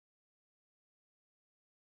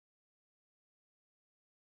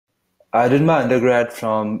I did my undergrad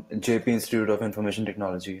from JP Institute of Information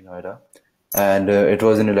Technology, Noida, and it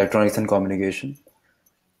was in electronics and communication.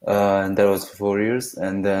 And that was for 4 years.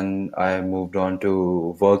 And then I moved on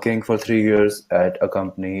to working for 3 years at a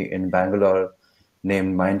company in Bangalore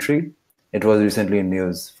named Mindtree. It was recently in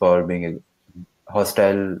news for being a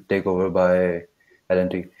hostile takeover by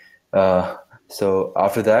L&T. So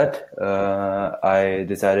after that, I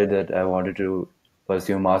decided that I wanted to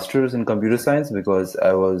pursue masters in computer science because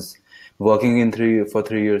I was working in 3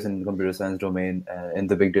 years in computer science domain in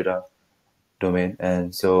the big data domain.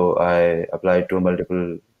 And so I applied to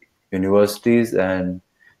multiple universities and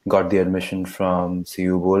got the admission from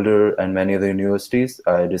CU Boulder and many other universities.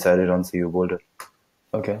 I decided on CU Boulder.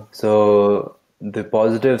 Okay, so the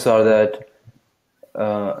positives are that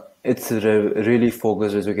it's a really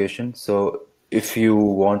focused education. So if you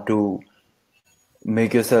want to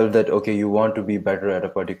make yourself that, okay, you want to be better at a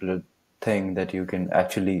particular thing, that you can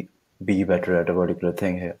actually be better at a particular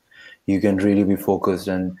thing here. You can really be focused,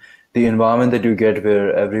 and the environment that you get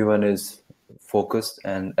where everyone is focused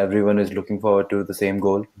and everyone is looking forward to the same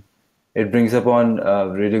goal, it brings upon a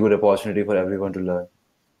really good opportunity for everyone to learn.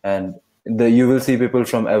 And you will see people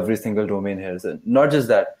from every single domain here. So not just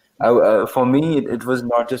that. For me, it was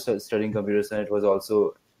not just studying computer science; it was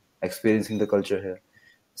also experiencing the culture here.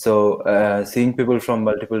 So seeing people from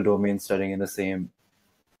multiple domains studying in the same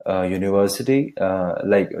university,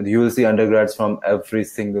 like you will see undergrads from every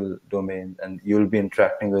single domain, and you'll be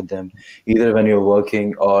interacting with them either when you're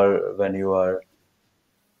working or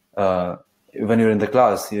uh, when you're in the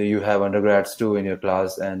class. You have undergrads too in your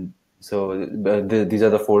class, and so these are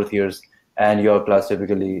the fourth years, and your class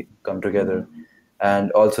typically come together.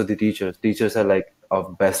 And also the teachers are like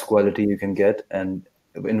of best quality you can get, and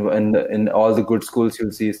in all the good schools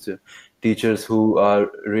you'll see teachers who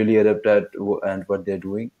are really adept at and what they're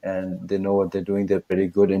doing, and they know what they're doing. They're pretty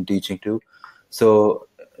good in teaching too. So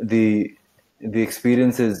the the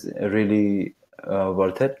experience is really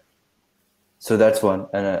worth it. So that's one.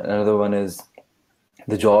 And another one is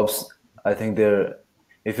the jobs. I think they're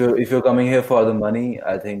if you're coming here for the money,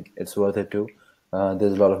 I think it's worth it too.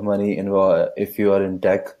 There's a lot of money involved if you are in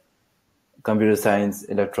tech, computer science,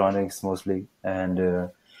 electronics mostly. And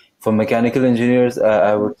for mechanical engineers,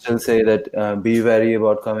 I would still say that be wary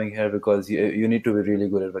about coming here because you need to be really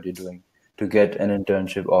good at what you're doing to get an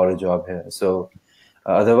internship or a job here. So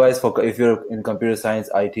otherwise, if you're in computer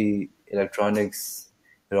science, IT, electronics,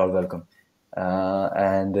 you're all welcome.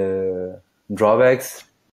 And drawbacks,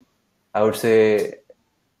 I would say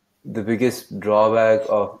the biggest drawback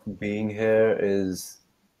of being here is,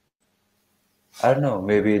 I don't know,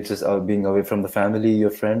 maybe it's just being away from the family,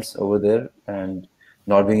 your friends over there, and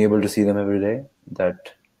not being able to see them every day.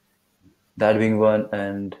 That being one,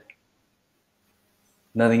 and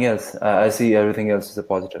nothing else. I see everything else as a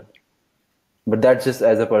positive. But that's just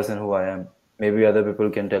as a person who I am. Maybe other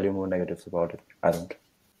people can tell you more negatives about it. I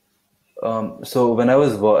don't. So when I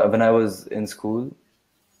was in school,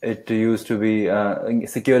 it used to be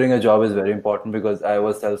securing a job is very important because I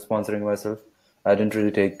was self-sponsoring myself. I didn't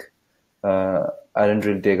really take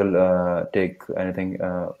take anything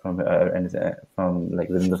from like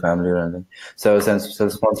within the family or anything. So I was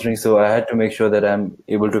self-sponsoring. So I had to make sure that I'm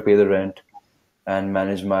able to pay the rent and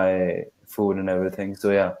manage my food and everything.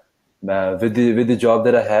 So yeah, with the job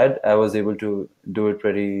that I had, I was able to do it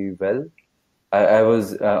pretty well. I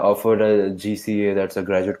was offered a GCA, that's a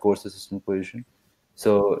graduate course assistant position.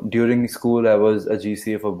 So during school, I was a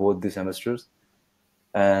GCA for both the semesters,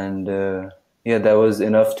 and yeah, that was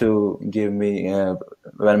enough to give me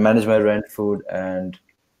manage my rent, food, and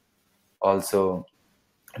also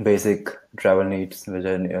basic travel needs, which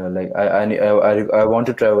I want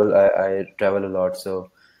to travel. I travel a lot, so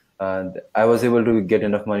I was able to get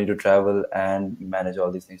enough money to travel and manage all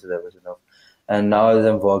these things. So that was enough. And now as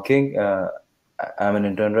I'm working, I'm an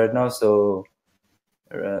intern right now, so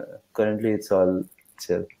currently it's all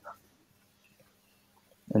chill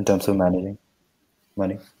in terms of managing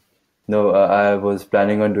money. No, I was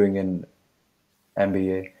planning on doing an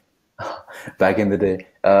MBA back in the day.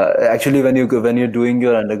 Actually, when you're doing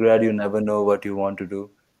your undergrad, you never know what you want to do.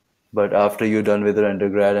 But after you're done with your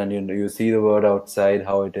undergrad and you see the world outside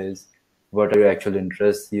how it is, what are your actual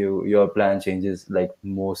interests, your plan changes like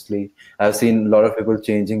mostly. I've seen a lot of people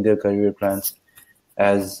changing their career plans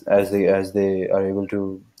as they are able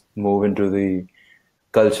to move into the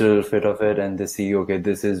cultural fit of it, and they see, okay,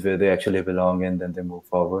 this is where they actually belong, and then they move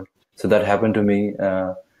forward. So that happened to me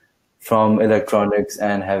from electronics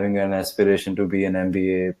and having an aspiration to be an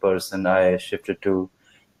MBA person. I shifted to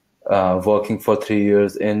working for 3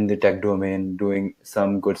 years in the tech domain, doing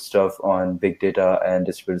some good stuff on big data and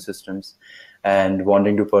distributed systems, and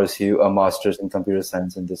wanting to pursue a master's in computer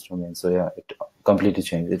science in this domain. So yeah, it completely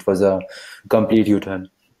changed. It was a complete U-turn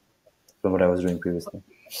from what I was doing previously.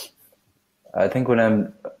 I think what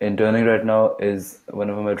I'm interning right now is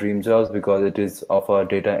one of my dream jobs because it is of a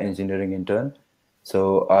data engineering intern.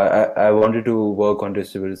 So I wanted to work on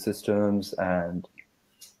distributed systems and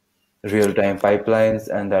real-time pipelines,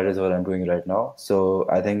 and that is what I'm doing right now. So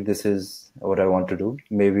I think this is what I want to do.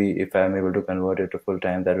 Maybe if I'm able to convert it to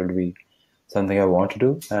full-time, that would be something I want to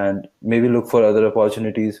do, and maybe look for other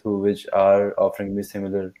opportunities which are offering me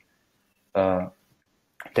similar uh,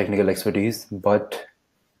 technical expertise, but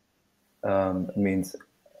means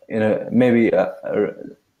maybe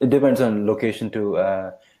it depends on location too.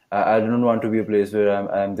 I don't want to be a place where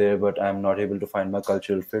I'm there, but I'm not able to find my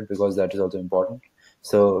cultural fit, because that is also important.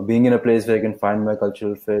 So being in a place where I can find my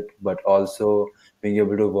cultural fit, but also being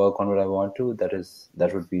able to work on what I want to,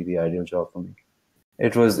 that would be the ideal job for me.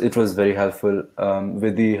 It was very helpful.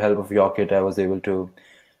 With the help of Yocket, I was able to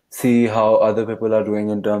see how other people are doing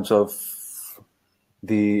in terms of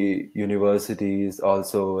the universities.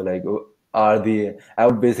 Also, like, are the I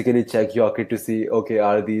would basically check Yocket to see, okay,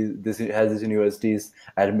 are these this has this universities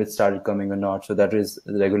admits started coming or not. So that is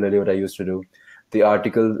regularly what I used to do. The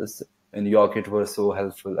articles in Yocket were so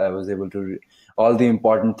helpful. I was able to all the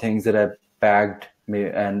important things that I packed me,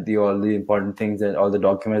 and the all the important things and all the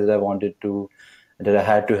documents that I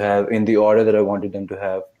had to have in the order that I wanted them to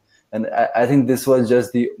have. And I think this was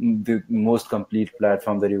just the most complete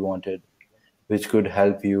platform that you wanted, which could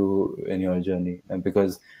help you in your journey. And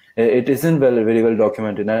because it isn't very well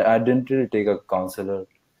documented, I didn't really take a counselor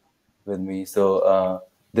with me. So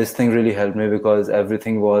this thing really helped me because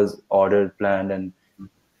everything was ordered, planned, and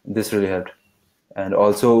this really helped. And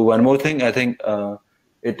also one more thing, I think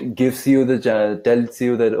it gives you tells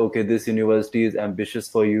you that, okay, this university is ambitious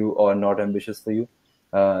for you or not ambitious for you.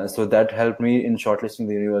 So that helped me in shortlisting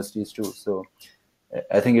the universities too. So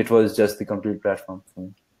I think it was just the complete platform for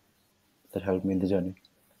me that helped me in the journey.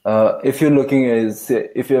 If you're looking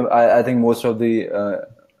if you I think most of the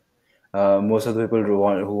people who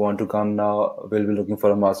want to come now will be looking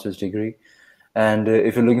for a master's degree. And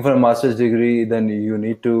if you're looking for a master's degree, then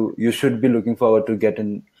you should be looking forward to get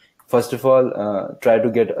in. First of all, try to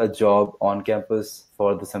get a job on campus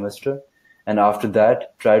for the semester. And after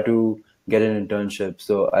that, try to get an internship.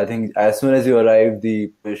 So I think as soon as you arrive, the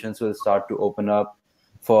positions will start to open up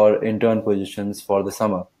for intern positions for the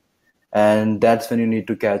summer. And that's when you need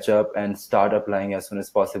to catch up and start applying as soon as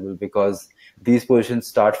possible, because these positions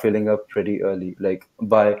start filling up pretty early. Like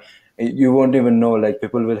you won't even know, like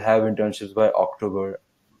people will have internships by October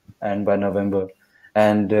and by November.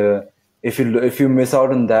 And if you miss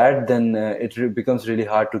out on that, then becomes really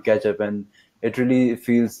hard to catch up, and it really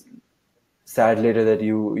feels sad later that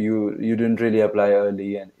you didn't really apply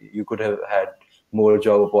early, and you could have had more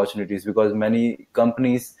job opportunities, because many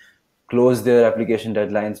companies close their application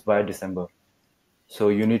deadlines by December. So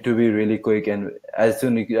you need to be really quick, and as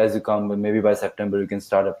soon as you come, maybe by September, you can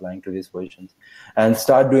start applying to these positions, and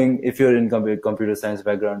start doing, if you're in computer science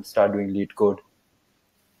background, start doing lead code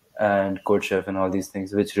and code chef and all these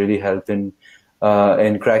things, which really help in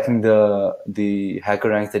cracking the hacker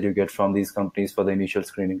ranks that you get from these companies for the initial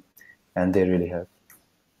screening, and they really help.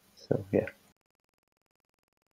 So yeah.